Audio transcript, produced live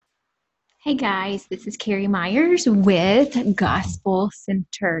Hey guys, this is Carrie Myers with Gospel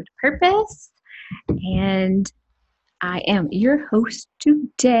Centered Purpose, and I am your host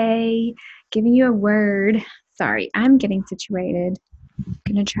today, giving you a word. Sorry, I'm getting situated. I'm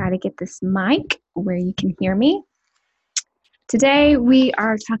going to try to get this mic where you can hear me. Today, we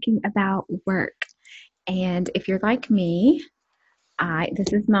are talking about work, and if you're like me,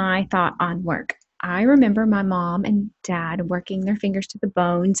 this is my thought on work. I remember my mom and dad working their fingers to the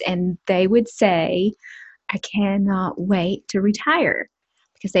bones, and they would say, I cannot wait to retire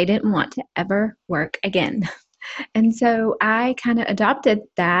because they didn't want to ever work again. And so I kind of adopted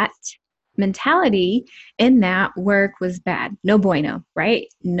that mentality in that work was bad. No bueno, right?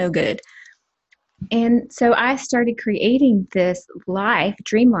 No good. And so I started creating this life,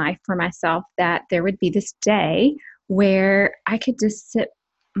 dream life for myself, that there would be this day where I could just sip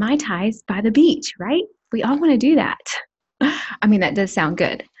Mai Tais by the beach, right? We all want to do that. I mean, that does sound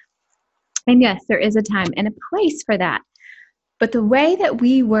good. And yes, there is a time and a place for that. But the way that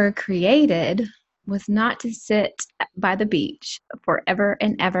we were created was not to sit by the beach forever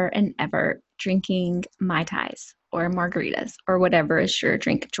and ever and ever drinking Mai Tais or margaritas or whatever is your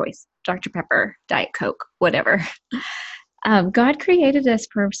drink of choice, Dr. Pepper, Diet Coke, whatever. God created us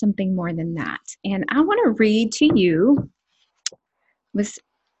for something more than that. And I want to read to you. Was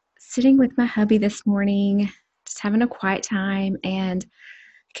sitting with my hubby this morning, just having a quiet time, and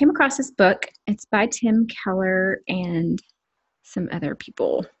I came across this book. It's by Tim Keller and some other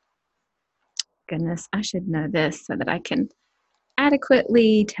people. Goodness, I should know this so that I can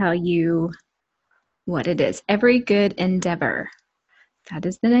adequately tell you what it is. Every Good Endeavor. That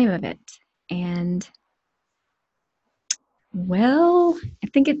is the name of it. And well, I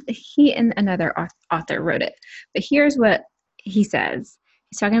think he and another author wrote it. But here's what he says.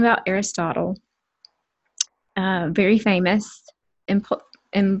 He's talking about Aristotle, very famous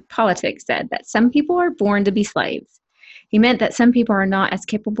in politics, said that some people are born to be slaves. He meant that some people are not as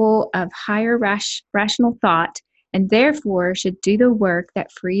capable of higher rational thought and therefore should do the work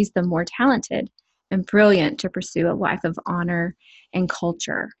that frees the more talented and brilliant to pursue a life of honor and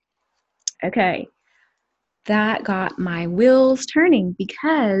culture. Okay, that got my wheels turning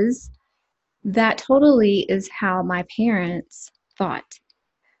because that totally is how my parents thought.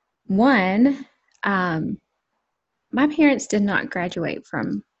 One, my parents did not graduate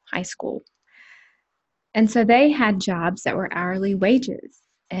from high school. And so they had jobs that were hourly wages.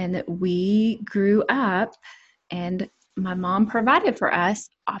 And we grew up, and my mom provided for us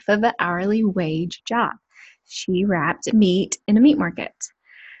off of an hourly wage job. She wrapped meat in a meat market.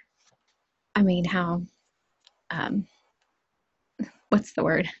 I mean, what's the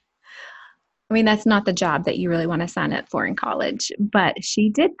word? I mean, that's not the job that you really want to sign up for in college, but she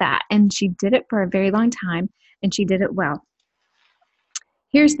did that, and she did it for a very long time, and she did it well.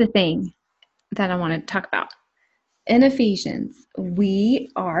 Here's the thing that I want to talk about. In Ephesians, we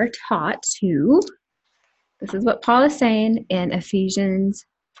are taught to, this is what Paul is saying in Ephesians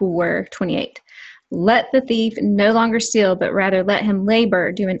 4:28. Let the thief no longer steal, but rather let him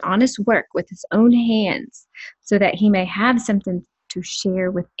labor, doing honest work with his own hands, so that he may have something to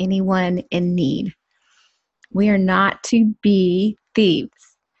share with anyone in need. We are not to be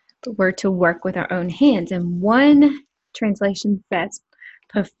thieves, but we're to work with our own hands. And one translation says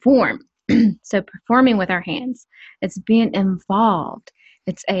perform. So performing with our hands, it's being involved.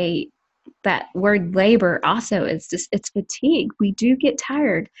 That word labor also is just, it's fatigue. We do get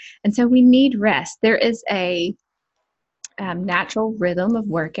tired, and so we need rest. There is a natural rhythm of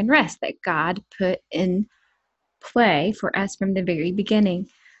work and rest that God put in play for us from the very beginning.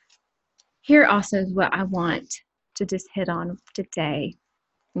 Here also is what I want to just hit on today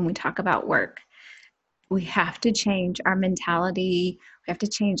when we talk about work. We have to change our mentality. We have to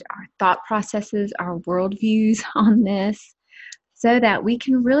change our thought processes, our worldviews on this, so that we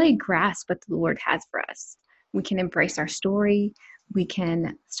can really grasp what the Lord has for us. We can embrace our story. We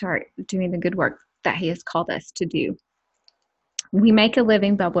can start doing the good work that He has called us to do. We make a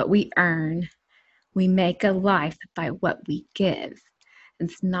living by what we earn. We make a life by what we give.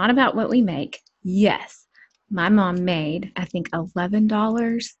 It's not about what we make. Yes, my mom made, I think,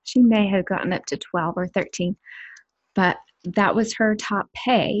 $11. She may have gotten up to 12 or 13, but that was her top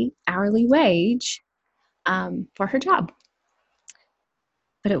pay, hourly wage, for her job.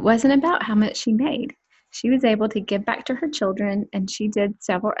 But it wasn't about how much she made. She was able to give back to her children, and she did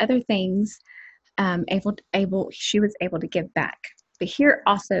several other things. She was able to give back. But here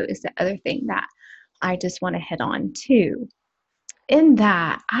also is the other thing that I just want to hit on too. In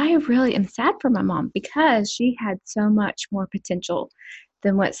that, I really am sad for my mom because she had so much more potential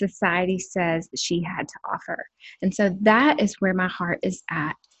than what society says she had to offer. And so that is where my heart is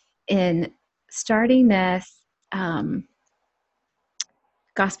at, in starting this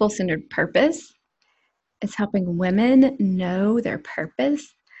gospel-centered purpose. It's helping women know their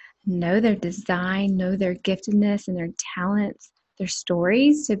purpose, know their design, know their giftedness and their talents, their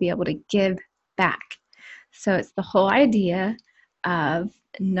stories, to be able to give back. So it's the whole idea of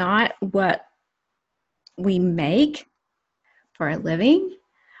not what we make for a living,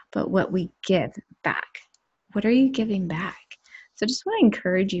 but what we give back. What are you giving back? So just want to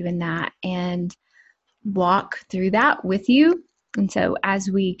encourage you in that and walk through that with you. And so as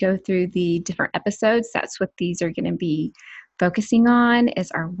we go through the different episodes, that's what these are going to be focusing on,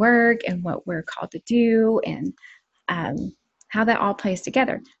 is our work and what we're called to do, and how that all plays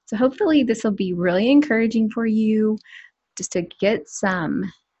together. So hopefully this will be really encouraging for you, just to get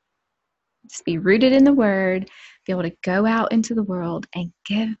just be rooted in the Word, be able to go out into the world and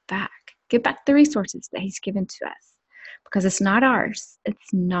give back the resources that He's given to us, because it's not ours.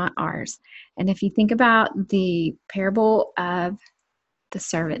 It's not ours. And if you think about the parable of the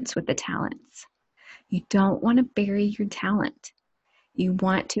servants with the talents, you don't want to bury your talent. You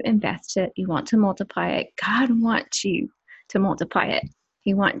want to invest it. You want to multiply it. God wants you to multiply it.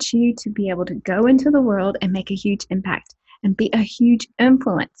 He wants you to be able to go into the world and make a huge impact and be a huge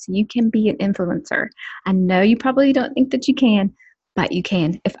influence. You can be an influencer. I know you probably don't think that you can, but you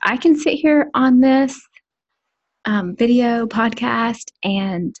can. If I can sit here on this video podcast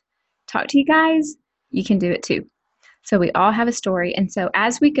and talk to you guys, you can do it too. So we all have a story. And so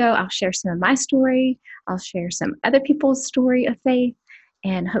as we go, I'll share some of my story. I'll share some other people's story of faith,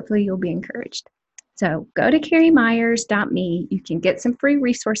 and hopefully you'll be encouraged. So go to carriemyers.me. You can get some free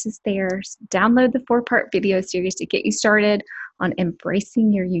resources there. Download the 4-part video series to get you started on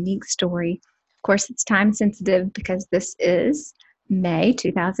embracing your unique story. Of course, it's time sensitive because this is May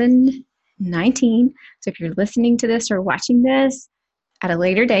 2019. So if you're listening to this or watching this at a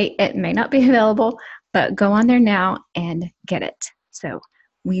later date, it may not be available, but go on there now and get it. So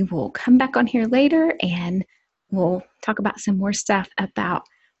we will come back on here later and we'll talk about some more stuff about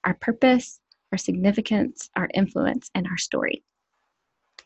our purpose, our significance, our influence, and our story.